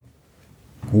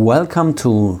Welcome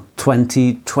to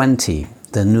 2020.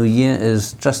 The new year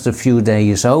is just a few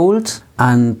days old,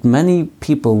 and many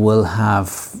people will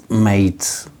have made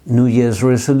New Year's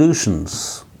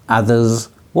resolutions. Others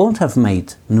won't have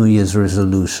made New Year's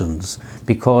resolutions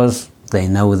because they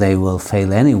know they will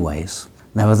fail anyways.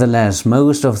 Nevertheless,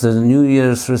 most of the New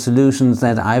Year's resolutions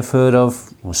that I've heard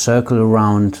of circle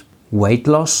around weight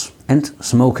loss and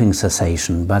smoking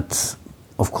cessation, but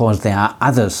of course there are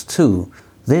others too.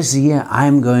 This year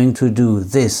I'm going to do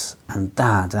this and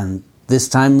that, and this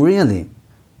time really.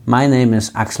 My name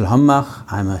is Axel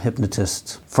Hombach. I'm a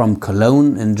hypnotist from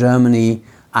Cologne in Germany.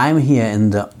 I'm here in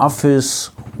the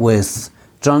office with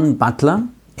John Butler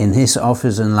in his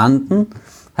office in London.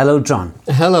 Hello, John.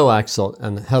 Hello, Axel,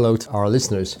 and hello to our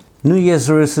listeners. New Year's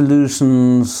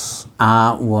resolutions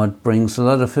are what brings a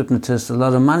lot of hypnotists a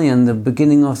lot of money in the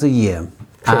beginning of the year.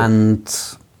 True.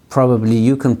 And probably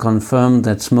you can confirm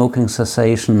that smoking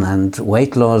cessation and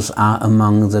weight loss are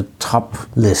among the top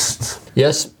list.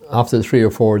 Yes, after 3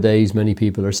 or 4 days, many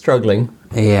people are struggling.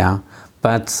 Yeah,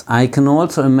 but I can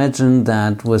also imagine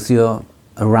that with your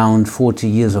around 40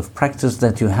 years of practice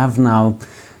that you have now,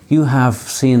 you have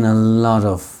seen a lot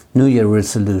of New Year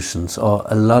resolutions or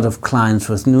a lot of clients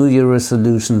with New Year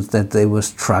resolutions that they were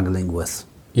struggling with.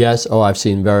 Yes, I've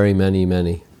seen very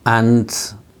many.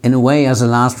 And in a way, as a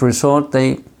last resort,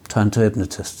 they turn to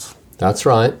hypnotists. That's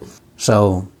right.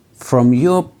 So, from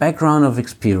your background of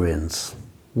experience,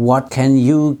 what can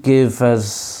you give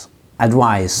as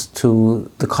advice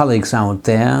to the colleagues out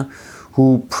there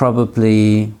who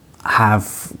probably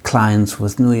have clients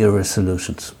with New Year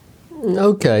resolutions?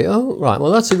 Okay, right.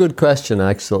 Well, that's a good question,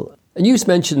 Axel. And you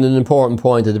mentioned an important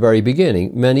point at the very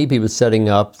beginning. Many people setting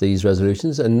up these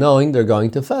resolutions and knowing they're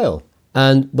going to fail.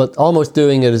 But almost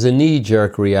doing it as a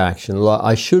knee-jerk reaction.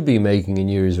 I should be making a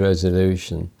New Year's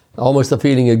resolution. Almost a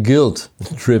feeling of guilt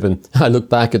driven. I look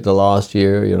back at the last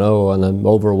year, and I'm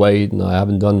overweight and I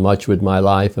haven't done much with my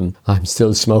life and I'm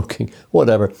still smoking,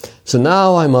 whatever. So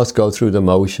now I must go through the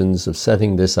motions of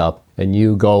setting this up, a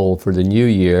new goal for the new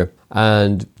year,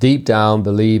 and deep down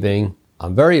believing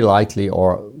I'm very likely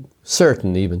or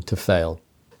certain even to fail.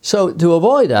 So to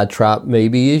avoid that trap,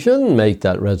 maybe you shouldn't make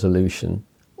that resolution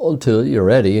until you're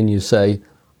ready and you say,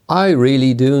 I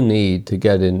really do need to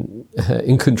get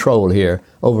in control here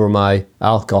over my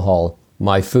alcohol,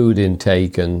 my food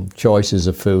intake and choices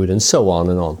of food and so on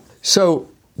and on. So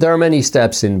there are many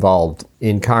steps involved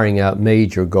in carrying out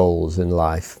major goals in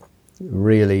life.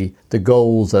 Really, the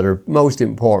goals that are most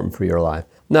important for your life.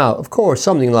 Now, of course,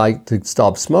 something like to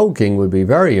stop smoking would be a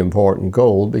very important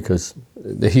goal because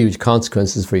the huge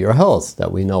consequences for your health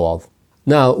that we know of.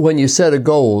 Now, when you set a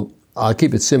goal, I'll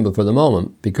keep it simple for the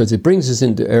moment because it brings us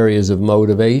into areas of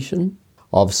motivation,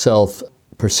 of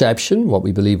self-perception, what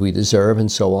we believe we deserve and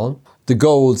so on. The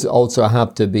goals also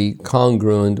have to be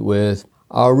congruent with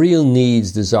our real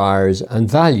needs, desires and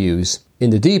values in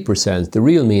the deeper sense, the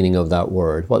real meaning of that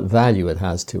word, what value it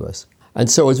has to us. And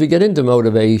so as we get into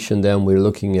motivation, then we're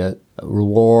looking at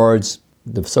rewards,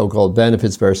 the so-called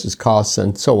benefits versus costs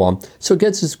and so on. So it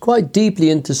gets us quite deeply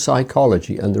into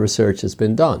psychology and the research has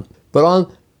been done. But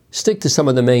I'll stick to some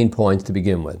of the main points to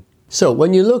begin with. So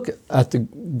when you look at the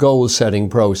goal setting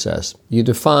process, you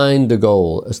define the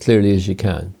goal as clearly as you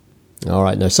can. All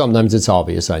right, now sometimes it's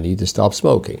obvious, I need to stop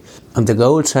smoking. And the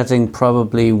goal setting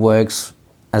probably works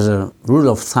as a rule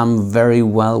of thumb very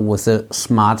well with the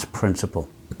SMART principle.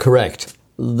 Correct.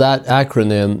 That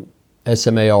acronym,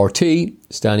 SMART,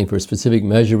 standing for specific,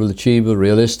 measurable, achievable,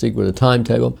 realistic, with a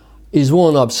timetable, is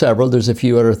one of several. There's a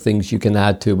few other things you can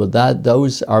add to, but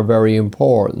those are very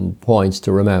important points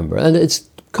to remember. And it's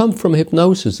come from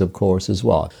hypnosis, of course, as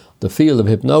well. The field of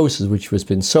hypnosis, which has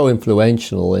been so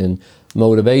influential in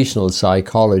motivational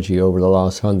psychology over the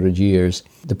last 100 years,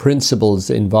 the principles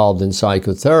involved in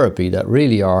psychotherapy that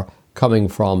really are coming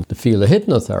from the field of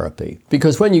hypnotherapy.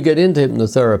 Because when you get into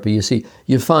hypnotherapy,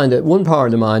 you find that one part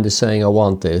of the mind is saying, I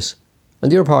want this,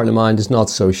 and the other part of the mind is not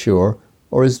so sure,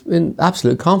 or is in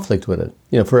absolute conflict with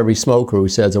it. For every smoker who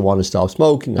says, I want to stop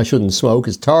smoking, I shouldn't smoke,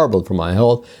 it's terrible for my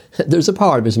health, there's a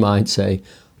part of his mind saying,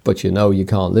 but you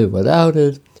can't live without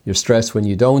it, you're stressed when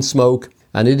you don't smoke,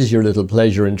 and it is your little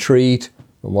pleasure and treat,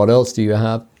 and what else do you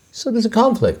have? So there's a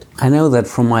conflict. I know that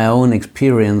from my own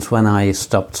experience when I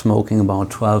stopped smoking about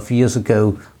 12 years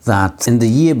ago, that in the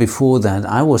year before that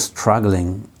I was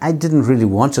struggling. I didn't really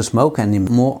want to smoke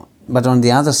anymore. But on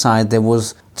the other side, there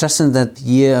was, just in that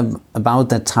year, about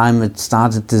that time, it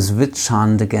started this witch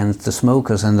hunt against the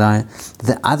smokers. And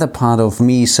the other part of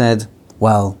me said,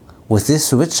 well, with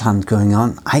this witch hunt going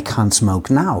on, I can't smoke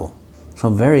now. So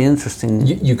very interesting.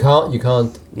 You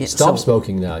can't stop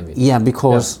smoking now, you mean? Yeah,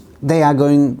 because they are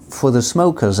going for the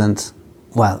smokers, and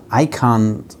well, I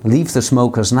can't leave the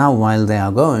smokers now while they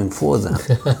are going for them.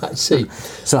 I see.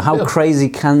 So how crazy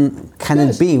can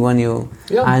Yes. it be when you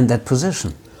are in that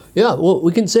position? Yeah, well,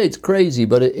 we can say it's crazy,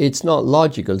 but it's not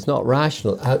logical, it's not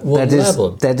rational at one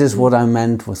level. That is what I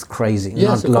meant with crazy, Yes,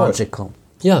 not of course. logical.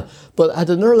 Yeah, but at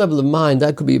another level of mind,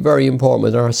 that could be very important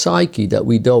with our psyche, that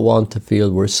we don't want to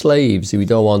feel we're slaves, we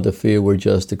don't want to feel we're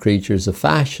just the creatures of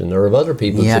fashion or of other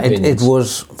people's opinions. It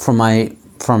was, from my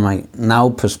now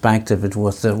perspective, it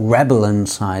was the rebel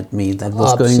inside me that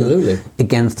was Absolutely. going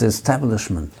against the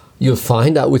establishment. You'll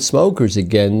find out with smokers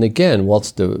again and again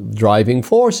what's the driving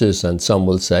forces, and some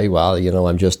will say, well,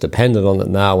 I'm just dependent on it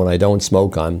now. When I don't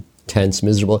smoke, I'm tense,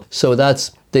 miserable. So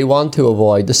they want to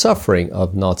avoid the suffering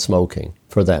of not smoking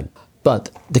for them.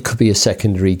 But there could be a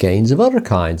secondary gains of other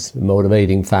kinds,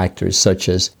 motivating factors such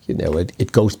as,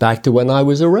 it goes back to when I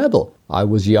was a rebel. I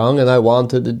was young and I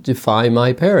wanted to defy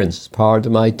my parents as part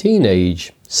of my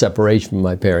teenage separation from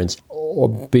my parents, or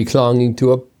belonging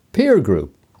to a peer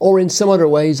group. Or in some other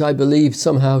ways, I believe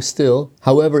somehow still,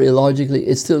 however illogically,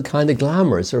 it's still kind of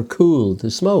glamorous or cool to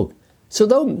smoke. So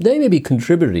though they may be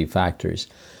contributory factors,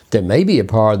 there may be a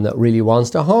part that really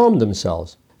wants to harm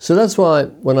themselves. So that's why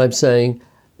when I'm saying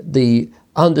the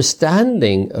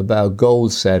understanding about goal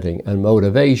setting and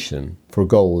motivation for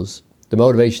goals, the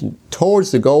motivation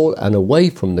towards the goal and away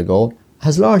from the goal,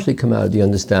 has largely come out of the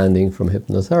understanding from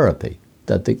hypnotherapy,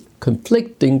 that the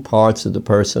conflicting parts of the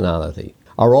personality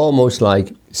are almost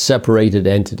like separated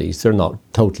entities. They're not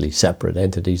totally separate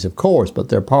entities, of course, but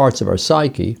they're parts of our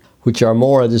psyche which are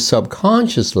more at the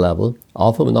subconscious level,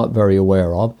 often we're not very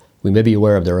aware of. We may be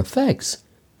aware of their effects,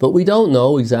 but we don't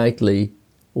know exactly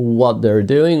what they're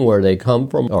doing, where they come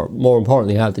from, or more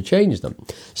importantly, how to change them.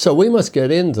 So we must get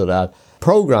into that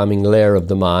programming layer of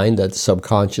the mind, that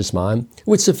subconscious mind,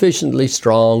 with sufficiently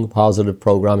strong positive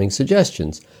programming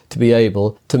suggestions to be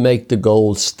able to make the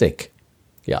goal stick.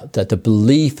 Yeah, that the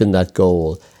belief in that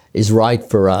goal is right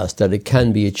for us, that it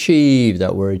can be achieved,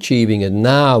 that we're achieving it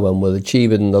now and we'll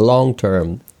achieve it in the long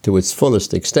term to its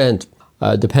fullest extent,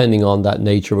 depending on that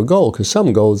nature of a goal. Because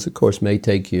some goals, of course, may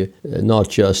take you not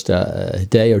just a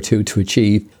day or two to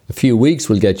achieve. A few weeks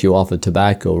will get you off of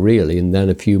tobacco, really, and then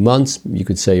a few months, you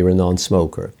could say you're a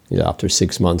non-smoker, after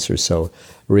 6 months or so,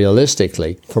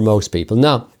 realistically, for most people.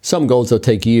 Now, some goals will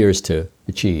take years to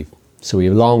achieve. So we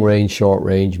have long range, short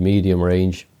range, medium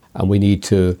range, and we need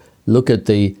to look at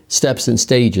the steps and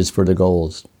stages for the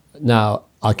goals. Now,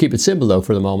 I'll keep it simple though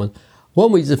for the moment.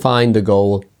 When we define the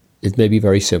goal, it may be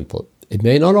very simple. It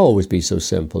may not always be so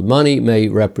simple. Money may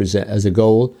represent, as a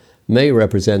goal, may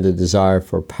represent a desire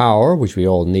for power, which we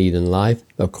all need in life.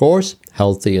 Of course,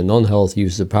 healthy and unhealthy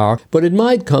use of power, but it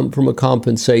might come from a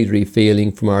compensatory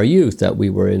feeling from our youth that we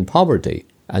were in poverty.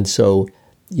 And so,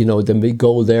 the big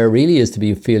goal there really is to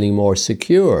be feeling more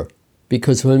secure,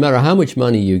 because no matter how much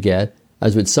money you get,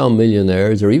 as with some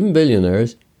millionaires or even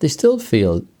billionaires, they still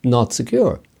feel not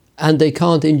secure and they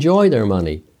can't enjoy their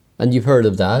money. And you've heard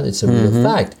of that. It's a real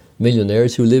fact.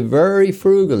 Millionaires who live very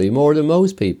frugally, more than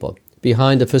most people,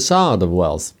 behind a facade of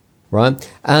wealth,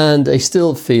 right? And they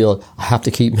still feel, I have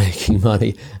to keep making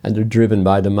money, and they're driven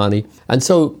by the money. And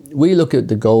so we look at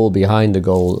the goal behind the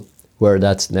goal where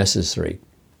that's necessary.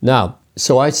 Now,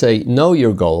 so I say, know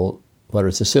your goal, whether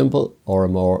it's a simple or a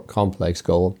more complex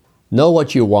goal. Know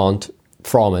what you want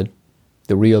from it,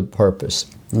 the real purpose.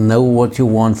 Know what you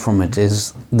want from it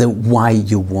is the why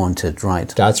you want it, right?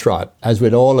 That's right. As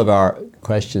with all of our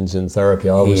questions in therapy,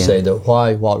 I always say the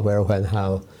why, what, where, when,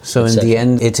 how. So in the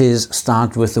end, it is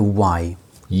start with the why.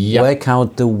 Yep. Work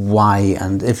out the why,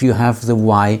 and if you have the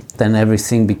why, then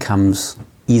everything becomes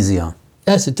easier.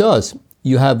 Yes, it does.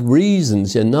 You have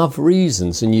reasons, enough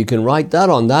reasons, and you can write that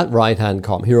on that right-hand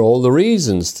column. Here are all the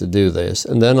reasons to do this.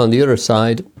 And then on the other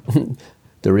side,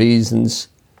 the reasons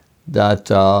that,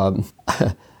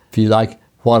 if you like,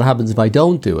 what happens if I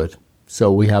don't do it?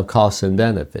 So we have costs and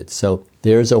benefits. So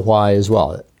there's a why as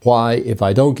well. Why, if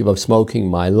I don't give up smoking,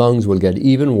 my lungs will get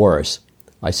even worse.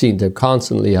 I seem to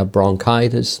constantly have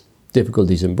bronchitis,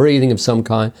 difficulties in breathing of some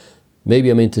kind. Maybe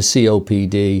I'm into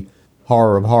COPD.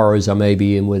 Horror of horrors, I may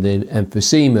be in with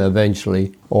emphysema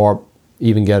eventually, or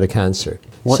even get a cancer.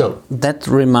 That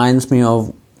reminds me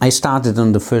of, I started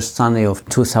on the first Sunday of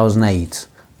 2008.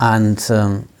 And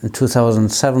in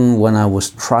 2007, when I was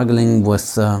struggling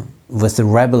with the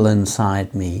rebel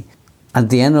inside me, at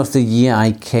the end of the year,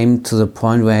 I came to the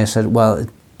point where I said, well, it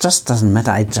just doesn't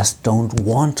matter. I just don't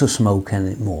want to smoke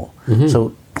anymore. Mm-hmm.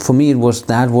 So for me,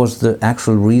 that was the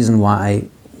actual reason why I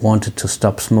wanted to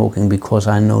stop smoking, because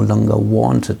I no longer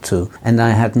wanted to. And I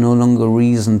had no longer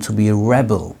reason to be a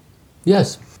rebel.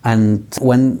 Yes. And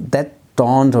when that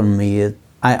dawned on me.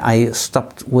 I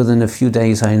stopped within a few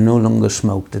days. I no longer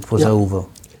smoked. It was over.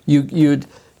 You'd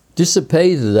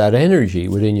dissipated that energy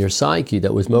within your psyche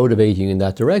that was motivating you in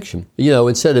that direction.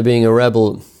 Instead of being a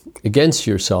rebel against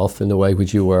yourself in the way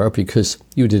which you were, because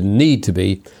you didn't need to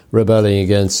be rebelling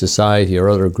against society or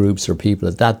other groups or people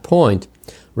at that point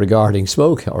regarding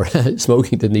smoking, or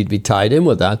smoking didn't need to be tied in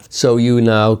with that. So you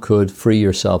now could free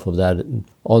yourself of that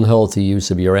unhealthy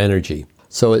use of your energy.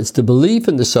 So it's the belief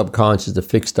in the subconscious, the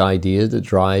fixed idea that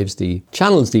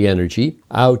channels the energy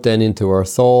out then into our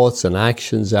thoughts and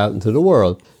actions out into the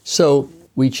world. So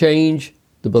we change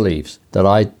the beliefs that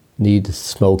I need to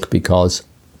smoke because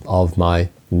of my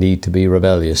need to be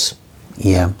rebellious.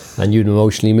 Yeah. And you'd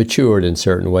emotionally matured in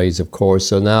certain ways, of course.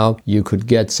 So now you could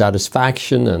get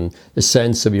satisfaction and a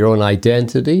sense of your own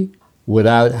identity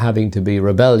without having to be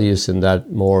rebellious in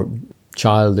that more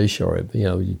childish or,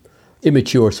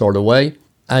 immature sort of way.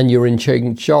 And you're in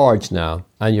charge now,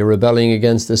 and you're rebelling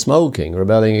against the smoking,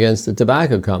 rebelling against the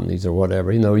tobacco companies or whatever.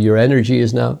 Your energy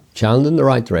is now channeled in the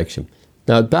right direction.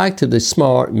 Now back to the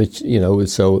smart,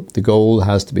 so the goal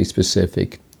has to be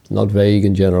specific, not vague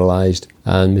and generalized,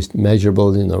 and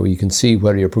measurable. You can see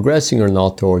whether you're progressing or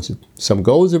not towards it. Some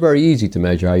goals are very easy to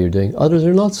measure how you're doing. Others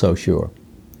are not so sure.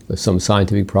 Some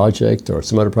scientific project or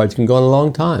some other project can go on a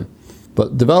long time.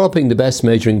 But developing the best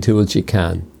measuring tools you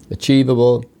can,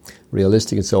 achievable,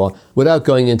 realistic and so on, without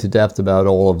going into depth about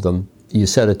all of them. You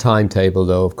set a timetable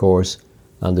though, of course,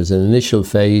 and there's an initial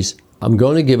phase. I'm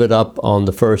going to give it up on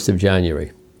the 1st of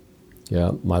January.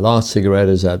 Yeah, my last cigarette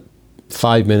is at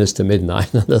 5 minutes to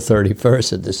midnight on the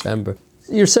 31st of December.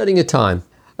 You're setting a time.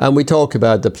 And we talk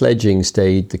about the pledging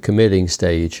stage, the committing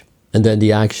stage, and then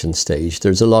the action stage.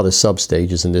 There's a lot of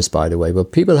sub-stages in this, by the way,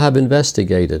 but people have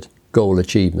investigated goal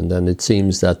achievement, and it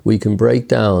seems that we can break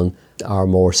down our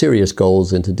more serious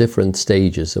goals into different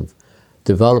stages of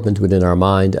development within our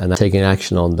mind and taking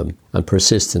action on them, and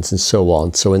persistence and so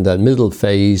on. So in that middle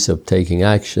phase of taking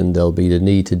action, there'll be the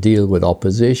need to deal with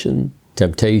opposition,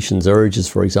 temptations, urges,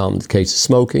 for example, in the case of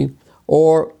smoking,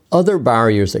 or other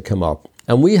barriers that come up.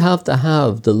 And we have to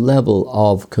have the level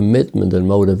of commitment and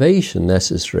motivation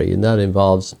necessary, and that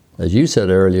involves, as you said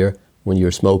earlier, when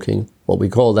you're smoking, what we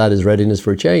call that is readiness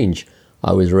for change.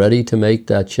 I was ready to make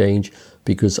that change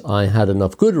because I had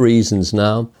enough good reasons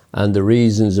now, and the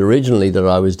reasons originally that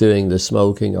I was doing the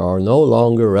smoking are no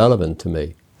longer relevant to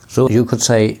me. So you could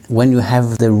say, when you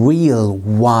have the real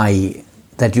why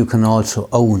that you can also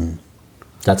own,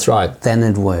 that's right, then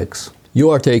it works.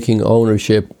 You are taking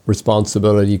ownership,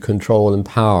 responsibility, control and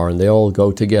power, and they all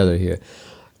go together here.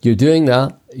 You're doing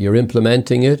that, you're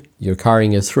implementing it, you're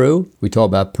carrying it through. We talk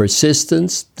about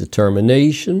persistence,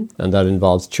 determination, and that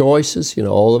involves choices,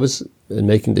 all of us, in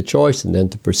making the choice, and then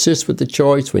to persist with the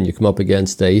choice when you come up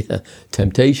against a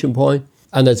temptation point.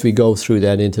 And as we go through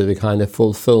that into the kind of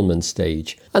fulfillment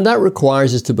stage. And that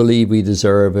requires us to believe we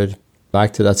deserve it,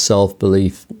 back to that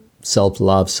self-belief,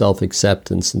 self-love,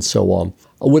 self-acceptance, and so on.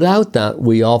 Without that,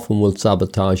 we often will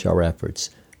sabotage our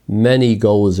efforts. Many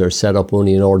goals are set up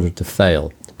only in order to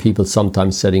fail. People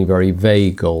sometimes setting very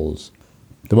vague goals.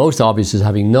 The most obvious is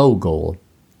having no goal.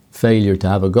 Failure to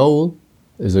have a goal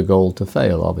is a goal to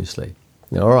fail, obviously.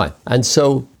 All right. And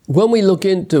so when we look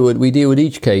into it, we deal with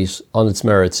each case on its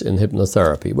merits in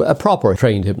hypnotherapy. A proper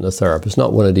trained hypnotherapist,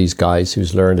 not one of these guys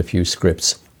who's learned a few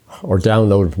scripts or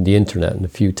downloaded from the internet and a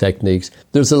few techniques.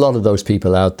 There's a lot of those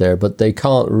people out there, but they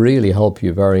can't really help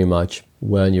you very much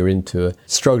when you're into it,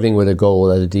 struggling with a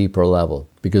goal at a deeper level.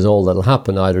 Because all that'll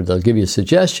happen, either they'll give you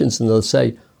suggestions and they'll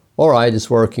say, all right, it's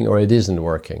working, or it isn't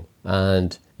working.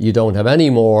 And you don't have any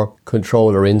more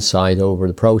control or insight over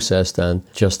the process than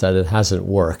just that it hasn't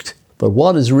worked. But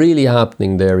what is really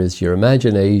happening there is your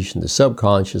imagination, the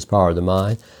subconscious part of the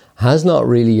mind, has not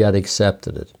really yet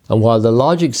accepted it. And while the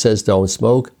logic says don't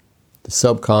smoke, the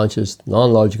subconscious,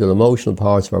 non-logical, emotional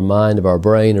parts of our mind, of our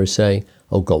brain are saying,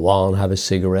 oh, go on, have a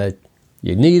cigarette.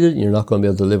 You need it, you're not going to be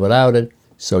able to live without it,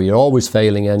 so you're always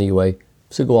failing anyway,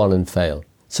 so go on and fail.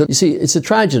 So you see, it's a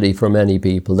tragedy for many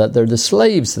people that they're the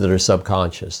slaves to their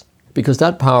subconscious, because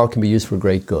that power can be used for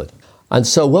great good. And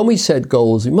so when we set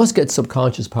goals, we must get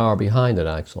subconscious power behind it,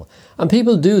 Axel. And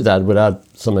people do that without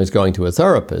sometimes going to a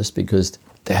therapist, because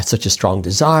they have such a strong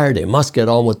desire, they must get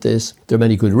on with this. There are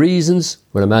many good reasons.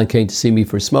 When a man came to see me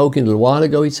for smoking a little while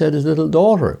ago, he said his little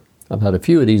daughter, I've had a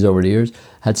few of these over the years,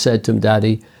 had said to him,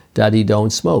 Daddy,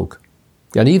 don't smoke.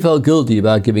 And he felt guilty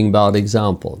about giving bad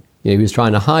example. He was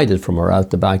trying to hide it from her out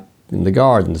the back in the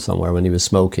garden somewhere when he was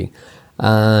smoking.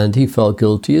 And he felt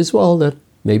guilty as well that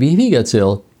maybe if he gets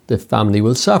ill, the family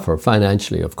will suffer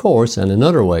financially, of course, and in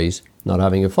other ways, not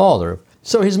having a father.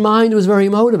 So his mind was very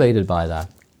motivated by that.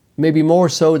 maybe more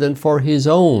so than for his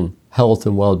own health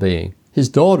and well-being. His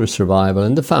daughter's survival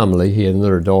and the family. He had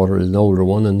another daughter, an older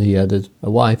one, and he had a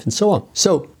wife and so on.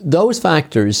 So those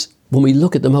factors, when we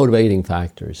look at the motivating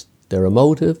factors, they're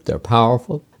emotive, they're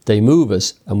powerful, they move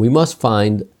us, and we must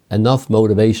find enough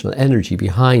motivational energy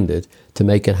behind it to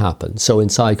make it happen. So in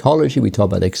psychology, we talk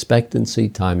about expectancy,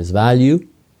 time is value,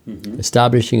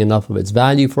 establishing enough of its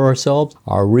value for ourselves,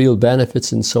 our real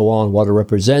benefits and so on, what it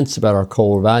represents about our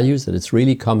core values, that it's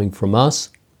really coming from us.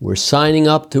 We're signing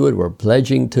up to it, we're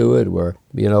pledging to it, we're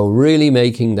really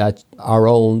making that our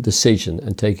own decision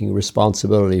and taking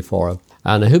responsibility for it.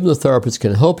 And a hypnotherapist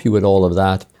can help you with all of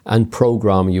that and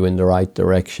program you in the right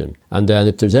direction. And then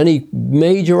if there's any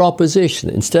major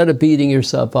opposition, instead of beating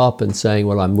yourself up and saying,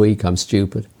 well, I'm weak, I'm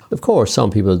stupid. Of course,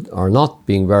 some people are not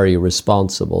being very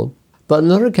responsible. But in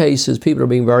other cases, people are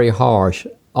being very harsh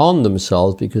on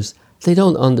themselves because they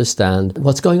don't understand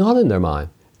what's going on in their mind,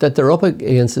 that they're up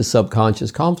against a subconscious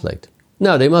conflict.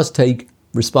 Now, they must take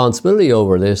responsibility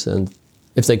over this, and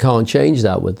if they can't change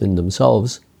that within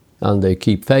themselves, and they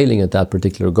keep failing at that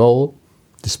particular goal,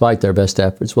 despite their best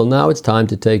efforts, well, now it's time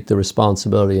to take the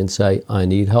responsibility and say, I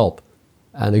need help.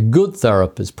 And a good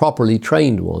therapist, properly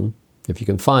trained one, if you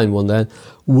can find one then,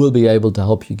 will be able to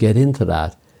help you get into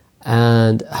that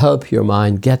and help your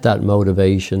mind get that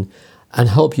motivation and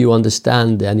help you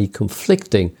understand any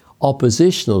conflicting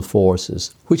oppositional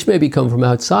forces, which maybe come from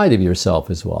outside of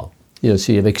yourself as well.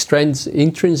 So you have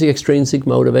intrinsic, extrinsic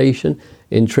motivation,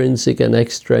 intrinsic and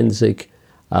extrinsic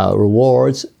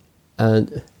rewards,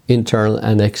 and internal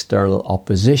and external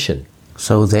opposition.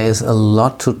 So there's a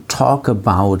lot to talk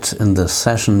about in the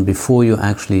session before you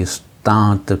actually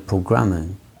start the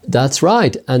programming. That's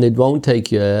right, and it won't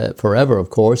take you forever, of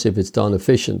course, if it's done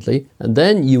efficiently. And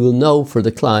then you will know for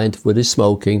the client with his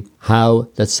smoking how,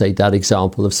 let's say that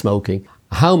example of smoking,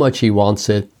 how much he wants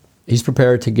it. He's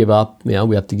prepared to give up. We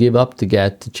have to give up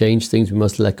to change things. We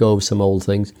must let go of some old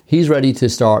things. He's ready to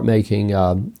start making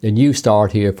a new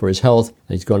start here for his health.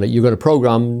 And you're going to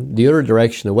program the other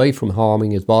direction away from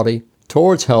harming his body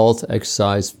towards health,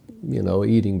 exercise,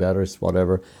 eating better,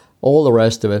 whatever, all the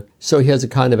rest of it. So he has a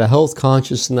kind of a health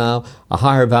consciousness now, a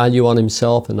higher value on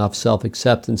himself, enough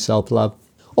self-acceptance, self-love.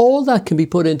 All that can be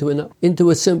put into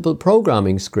a simple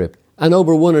programming script. And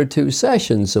over 1 or 2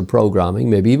 sessions of programming,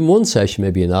 maybe even 1 session may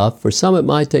be enough. For some, it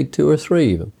might take 2 or 3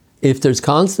 even. If there's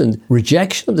constant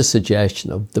rejection of the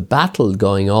suggestion of the battle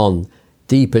going on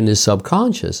deep in his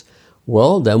subconscious,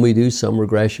 well, then we do some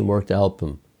regression work to help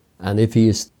him. And if he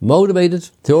is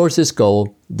motivated towards this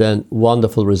goal, then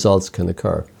wonderful results can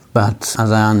occur. But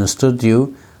as I understood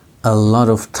you, a lot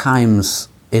of times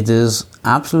it is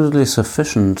absolutely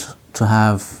sufficient to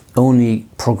have only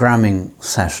programming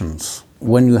sessions.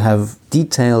 When you have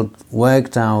detailed,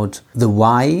 worked out the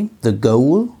why, the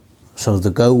goal, so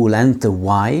the goal and the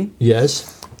why.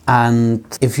 Yes. And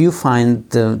if you find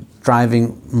the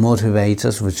driving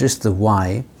motivators, which is the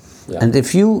why, and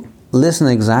if you listen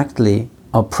exactly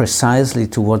or precisely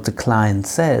to what the client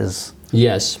says,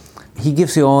 yes, he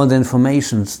gives you all the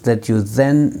information that you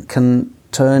then can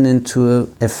turn into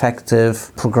an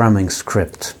effective programming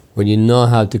script. When you know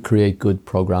how to create good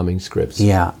programming scripts.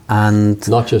 Yeah, and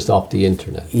not just off the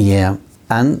internet. Yeah,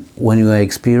 and when you are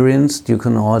experienced, you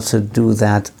can also do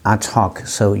that ad hoc,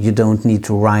 so you don't need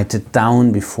to write it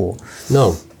down before.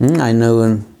 No. I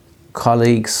know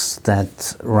colleagues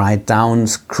that write down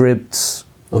scripts,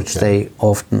 which they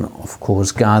often, of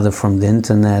course, gather from the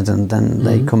internet, and then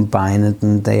they combine it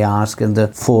and they ask in the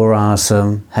 4 hours,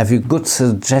 have you good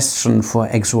suggestion for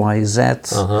X, Y, Z?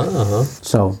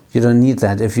 So you don't need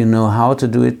that. If you know how to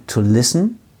do it, to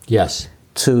listen, yes,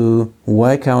 to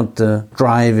work out the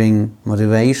driving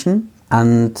motivation,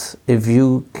 and if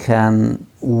you can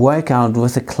work out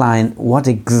with the client what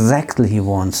exactly he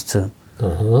wants to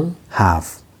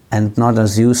have. And not,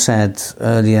 as you said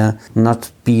earlier, not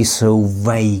be so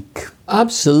vague.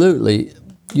 Absolutely.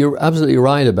 You're absolutely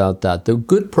right about that. The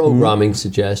good programming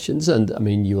suggestions,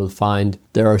 and you will find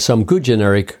there are some good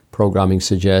generic programming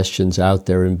suggestions out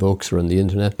there in books or on the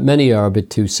internet. Many are a bit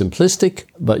too simplistic,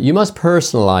 but you must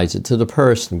personalize it to the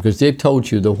person because they've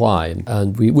told you the why.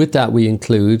 And with that, we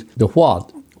include the what.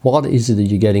 What is it that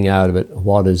you're getting out of it?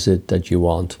 What is it that you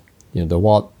want? The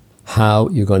what, how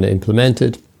you're going to implement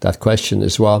it, that question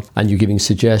as well, and you're giving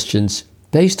suggestions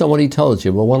based on what he tells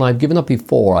you. Well, when I've given up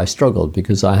before, I struggled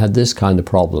because I had this kind of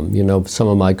problem. Some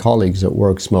of my colleagues at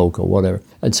work smoke or whatever.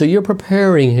 And so you're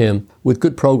preparing him with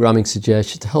good programming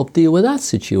suggestions to help deal with that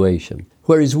situation,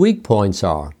 where his weak points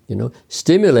are,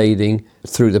 stimulating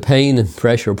through the pain and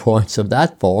pressure points of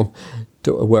that form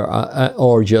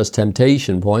or just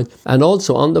temptation point. And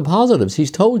also on the positives,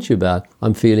 he's told you about,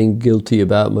 I'm feeling guilty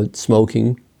about my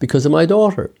smoking because of my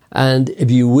daughter. And if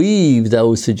you weave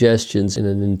those suggestions in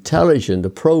an intelligent,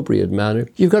 appropriate manner,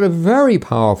 you've got a very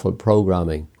powerful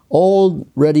programming all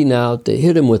ready now to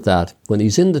hit him with that when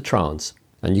he's in the trance.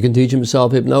 And you can teach him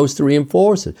self-hypnosis to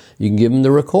reinforce it. You can give him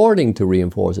the recording to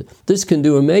reinforce it. This can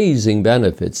do amazing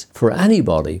benefits for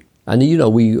anybody. And you know,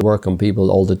 we work on people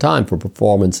all the time for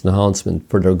performance enhancement,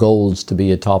 for their goals to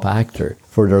be a top actor,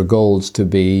 for their goals to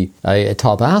be a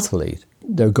top athlete,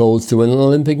 their goals to win an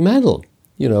Olympic medal.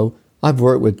 You know, I've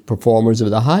worked with performers of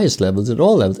the highest levels at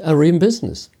all levels, and we're in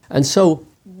business. And so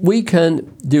we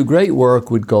can do great work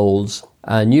with goals,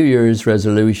 and New Year's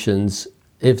resolutions,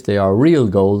 if they are real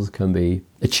goals, can be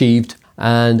achieved.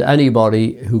 And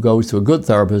anybody who goes to a good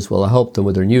therapist will help them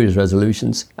with their New Year's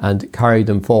resolutions and carry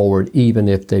them forward even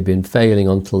if they've been failing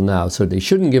until now. So they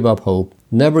shouldn't give up hope,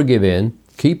 never give in,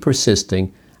 keep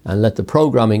persisting, and let the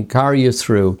programming carry you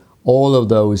through all of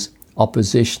those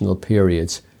oppositional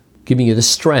periods, giving you the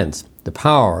strength, the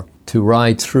power to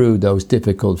ride through those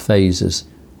difficult phases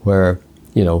where,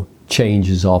 you know, change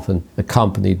is often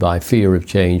accompanied by fear of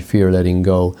change, fear of letting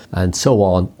go, and so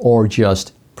on, or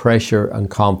just pressure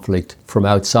and conflict from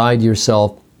outside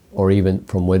yourself or even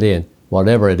from within.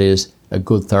 Whatever it is, a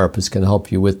good therapist can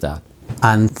help you with that.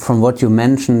 And from what you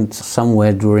mentioned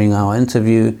somewhere during our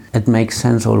interview, it makes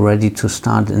sense already to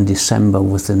start in December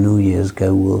with the New Year's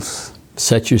goals.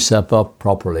 Set yourself up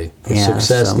properly for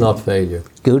success, not failure.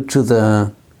 Go to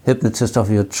the hypnotist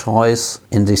of your choice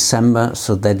in December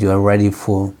so that you are ready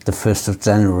for the 1st of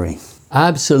January.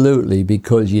 Absolutely,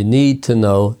 because you need to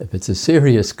know, if it's a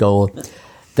serious goal,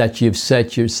 that you've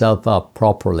set yourself up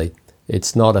properly.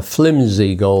 It's not a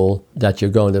flimsy goal that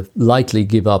you're going to lightly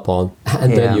give up on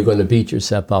and then you're going to beat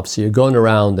yourself up. So you're going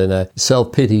around in a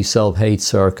self-pity, self-hate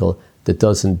circle that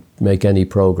doesn't make any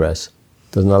progress,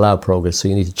 doesn't allow progress. So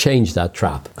you need to change that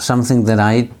trap. Something that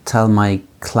I tell my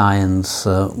clients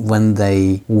when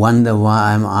they wonder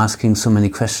why I'm asking so many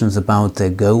questions about their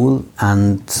goal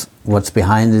and what's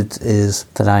behind it is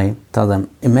that I tell them,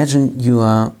 imagine you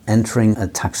are entering a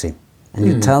taxi. And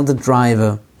you tell the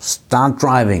driver, start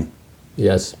driving.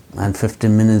 Yes. And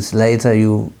 15 minutes later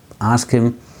you ask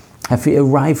him, have you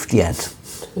arrived yet?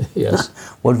 Yes.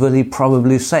 What will he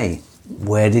probably say?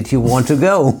 Where did you want to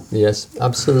go? Yes,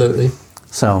 absolutely.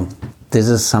 So this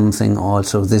is something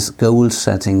also, this goal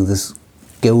setting, this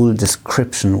goal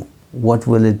description, what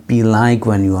will it be like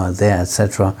when you are there,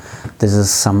 etc. This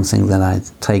is something that I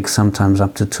take sometimes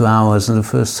up to 2 hours in the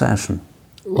first session.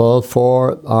 Well,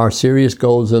 for our serious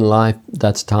goals in life,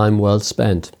 that's time well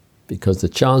spent because the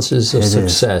chances of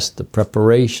success, the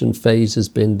preparation phase has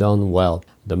been done well.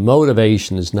 The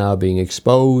motivation is now being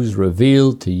exposed,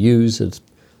 revealed to use it,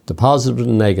 the positives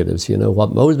and negatives. You know, what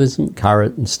motivates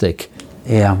carrot and stick.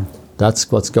 Yeah. That's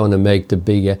what's going to make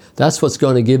that's what's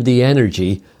going to give the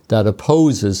energy that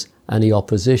opposes any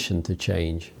opposition to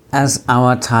change. As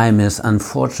our time is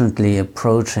unfortunately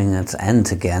approaching its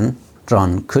end again,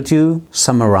 John, could you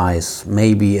summarize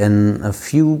maybe in a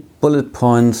few bullet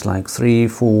points, like 3,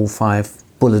 4, 5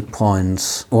 bullet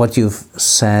points, what you've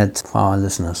said for our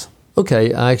listeners?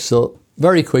 Okay, Axel,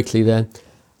 very quickly then.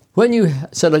 When you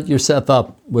set yourself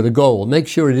up with a goal, make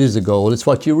sure it is a goal. It's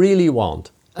what you really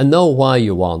want. And know why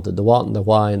you want it, the what and the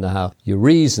why and the how, your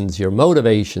reasons, your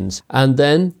motivations, and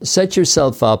then set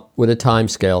yourself up with a time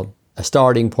scale, a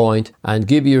starting point, and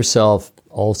give yourself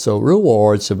also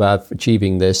rewards about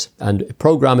achieving this and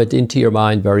program it into your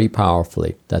mind very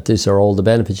powerfully, that these are all the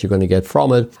benefits you're going to get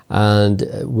from it. And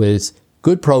with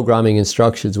good programming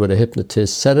instructions with a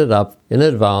hypnotist, set it up in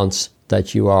advance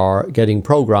that you are getting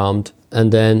programmed.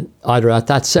 And then either at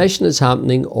that session is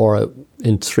happening or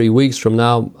in 3 weeks from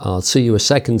now, I'll see you a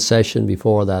second session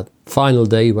before that final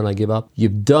day when I give up.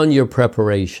 You've done your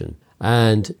preparation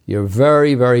and you're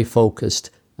very, very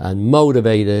focused and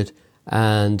motivated,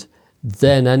 and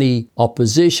then any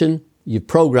opposition, you've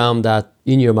programmed that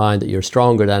in your mind that you're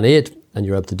stronger than it and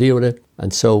you're able to deal with it.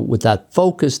 And so with that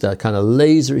focus, that kind of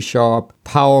laser sharp,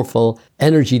 powerful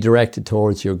energy directed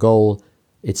towards your goal,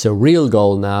 it's a real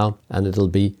goal now and it'll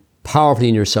be powerfully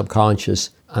in your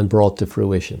subconscious and brought to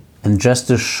fruition. And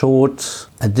just a short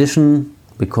addition,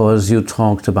 because you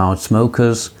talked about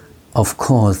smokers, of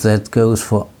course that goes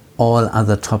for all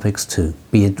other topics too,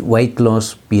 be it weight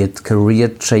loss, be it career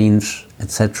change,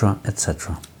 etc.,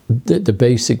 etc. The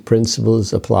basic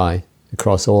principles apply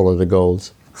across all of the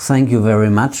goals. Thank you very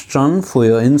much, John, for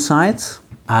your insights,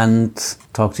 and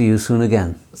talk to you soon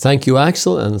again. Thank you,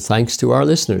 Axel, and thanks to our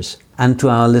listeners. And to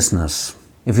our listeners,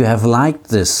 if you have liked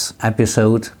this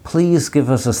episode, please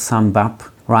give us a thumb up,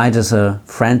 write us a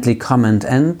friendly comment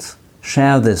and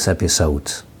share this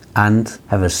episode. And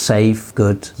have a safe,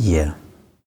 good year.